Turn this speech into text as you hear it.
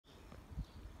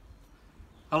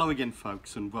Hello again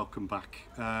folks, and welcome back.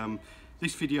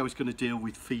 This video is going to deal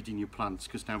with feeding your plants,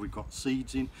 because now we've got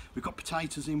seeds in, we've got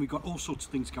potatoes in, we've got all sorts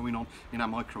of things going on in our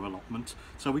micro allotment.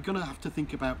 So we're going to have to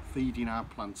think about feeding our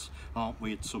plants, aren't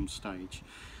we, at some stage.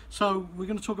 So we're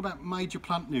going to talk about major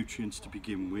plant nutrients to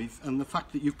begin with, and the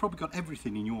fact that you've probably got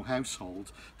everything in your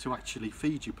household to actually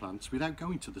feed your plants without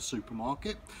going to the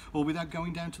supermarket or without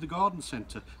going down to the garden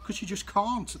centre, because you just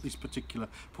can't at this particular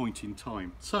point in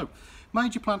time. So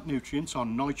major plant nutrients are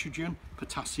nitrogen,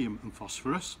 potassium and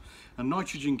phosphorus. And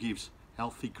nitrogen gives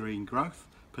healthy green growth,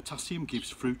 potassium gives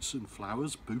fruits and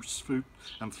flowers, boosts fruit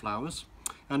and flowers,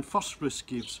 and phosphorus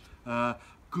gives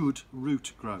good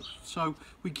root growth. So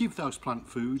we give those plant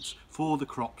foods for the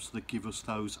crops that give us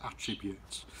those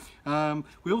attributes.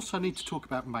 We also need to talk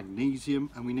about magnesium,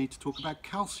 and we need to talk about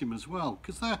calcium as well,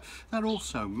 because they're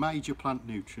also major plant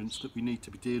nutrients that we need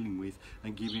to be dealing with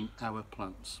and giving our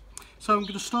plants. So I'm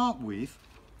going to start with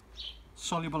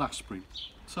soluble aspirin.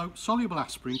 So soluble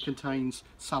aspirin contains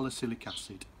salicylic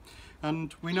acid,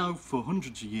 and we know for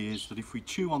hundreds of years that if we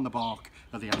chew on the bark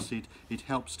of the acid, it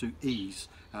helps to ease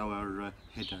our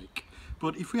headache.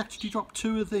 But if we actually drop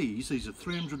 2 of these are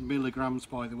 300 milligrams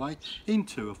by the way,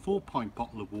 into a 4-pint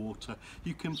bottle of water,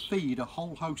 you can feed a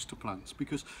whole host of plants,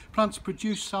 because plants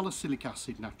produce salicylic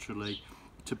acid naturally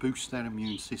to boost their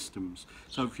immune systems.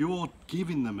 So if you're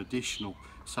giving them additional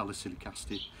salicylic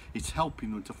acid, it's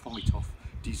helping them to fight off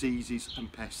diseases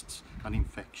and pests and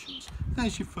infections.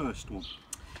 There's your first one.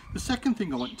 The second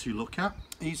thing I want to look at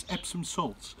is Epsom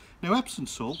salts. Now Epsom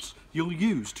salts you'll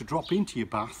use to drop into your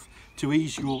bath to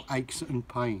ease your aches and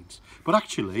pains, but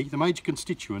actually the major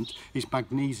constituent is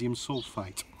magnesium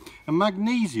sulfate. And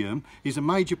magnesium is a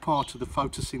major part of the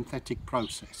photosynthetic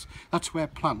process. That's where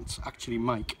plants actually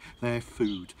make their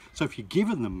food. So if you're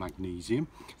giving them magnesium,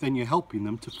 then you're helping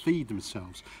them to feed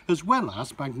themselves, as well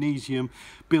as magnesium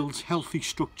builds healthy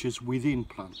structures within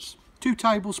plants. 2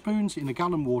 tablespoons in a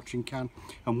gallon watering can,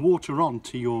 and water on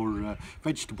to your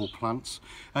vegetable plants,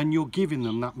 and you're giving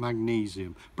them that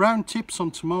magnesium. Brown tips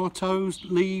on tomatoes,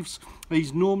 leaves,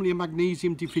 is normally a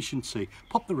magnesium deficiency.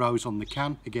 Pop the rose on the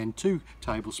can, again 2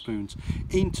 tablespoons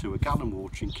into a gallon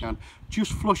watering can,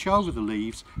 just flush over the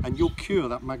leaves and you'll cure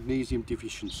that magnesium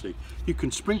deficiency. You can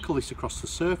sprinkle this across the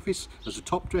surface as a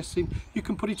top dressing, you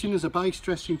can put it in as a base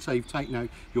dressing, so you've taken out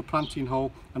your planting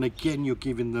hole, and again you're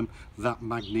giving them that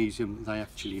magnesium they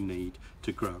actually need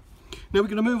to grow. Now we're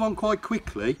going to move on quite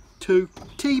quickly to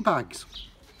tea bags.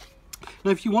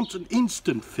 Now if you want an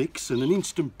instant fix and an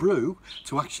instant brew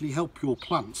to actually help your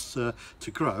plants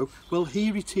to grow, well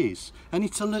here it is, and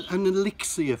it's an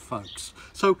elixir folks.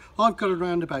 So I've got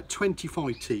around about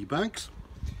 25 tea bags.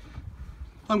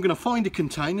 I'm going to find a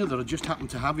container that I just happen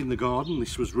to have in the garden.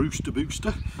 This was Rooster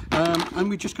Booster, and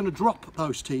we're just going to drop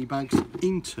those tea bags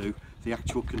into the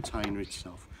actual container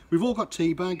itself. We've all got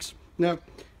tea bags. Now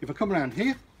if I come around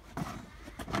here,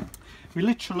 we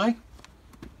literally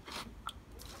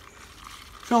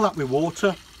fill that with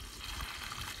water,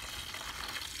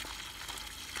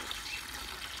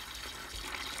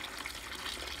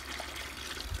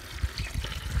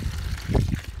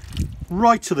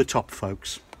 right to the top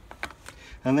folks,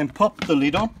 and then pop the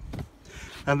lid on,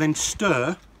 and then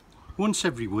stir once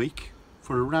every week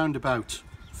for around about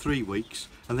 3 weeks,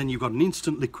 and then you've got an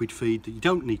instant liquid feed that you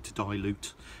don't need to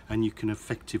dilute, and you can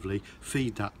effectively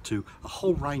feed that to a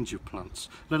whole range of plants,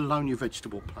 let alone your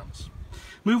vegetable plants.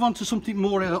 Move on to something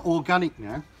more organic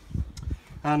now,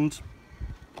 and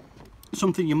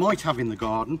something you might have in the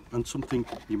garden and something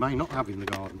you may not have in the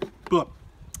garden. But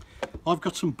I've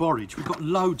got some borage. We've got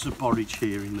loads of borage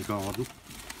here in the garden,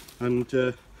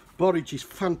 and borage is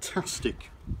fantastic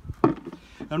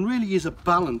and really is a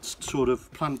balanced sort of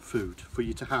plant food for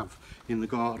you to have in the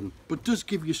garden, but does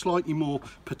give you slightly more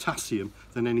potassium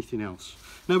than anything else.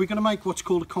 Now we're going to make what's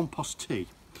called a compost tea.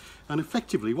 And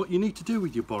effectively what you need to do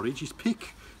with your borage is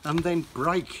pick and then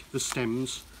break the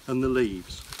stems and the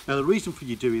leaves. Now the reason for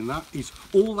you doing that is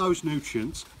all those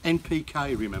nutrients,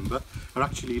 NPK remember, are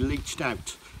actually leached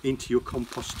out into your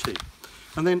compost tea.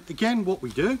 And then again what we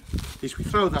do is we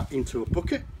throw that into a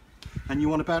bucket, and you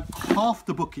want about half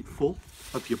the bucket full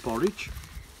of your borage.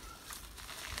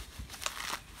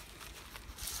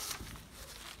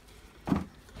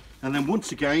 And then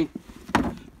once again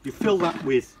you fill that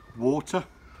with water,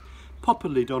 pop a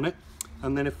lid on it,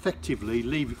 and then effectively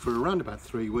leave it for around about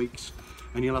 3 weeks,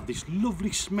 and you'll have this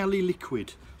lovely smelly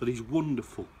liquid that is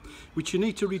wonderful, which you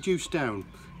need to reduce down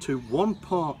to 1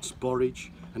 part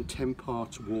borage and 10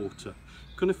 parts water.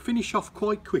 I'm going to finish off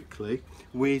quite quickly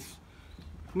with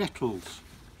nettles.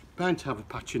 Bound to have a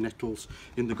patch of nettles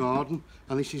in the garden,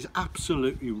 and this is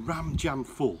absolutely ram jam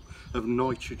full of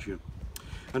nitrogen.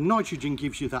 and nitrogen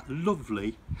gives you that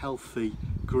lovely healthy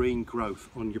green growth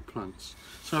on your plants.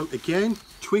 So again,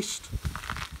 twist,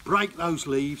 break those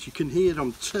leaves, you can hear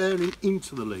them turning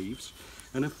into the leaves,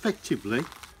 and effectively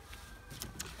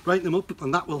break them up,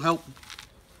 and that will help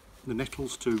the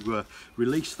nettles to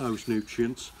release those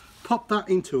nutrients. Pop that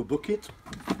into a bucket,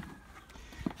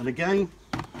 and again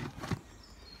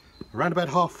around about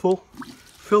half full,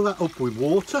 fill that up with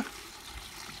water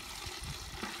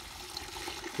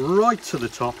right to the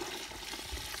top.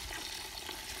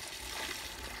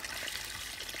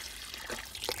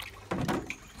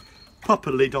 Pop a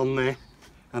lid on there,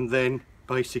 and then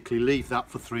basically leave that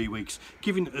for 3 weeks,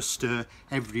 giving it a stir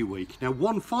every week. Now,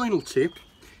 one final tip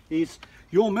is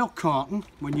your milk carton,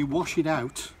 when you wash it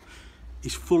out,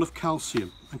 is full of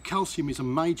calcium, and calcium is a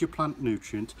major plant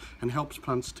nutrient and helps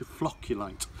plants to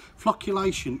flocculate.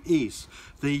 Flocculation is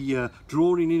the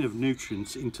drawing in of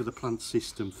nutrients into the plant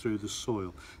system through the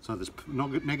soil. So there's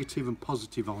negative and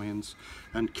positive ions,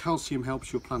 and calcium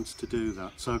helps your plants to do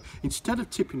that. So instead of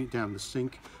tipping it down the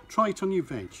sink, try it on your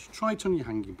veg, try it on your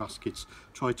hanging baskets,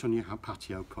 try it on your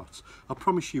patio pots. I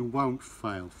promise you won't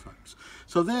fail, folks.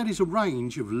 So there is a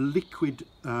range of liquid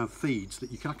feeds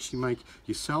that you can actually make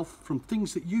yourself from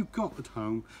things that you've got at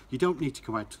home. You don't need to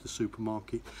go out to the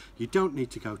supermarket, you don't need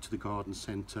to go to the garden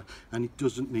centre, and it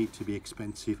doesn't need to be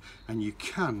expensive, and you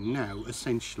can now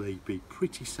essentially be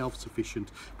pretty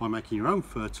self-sufficient by making your own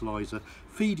fertiliser,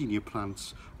 feeding your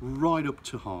plants right up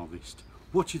to harvest.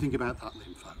 What do you think about that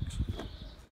then, folks?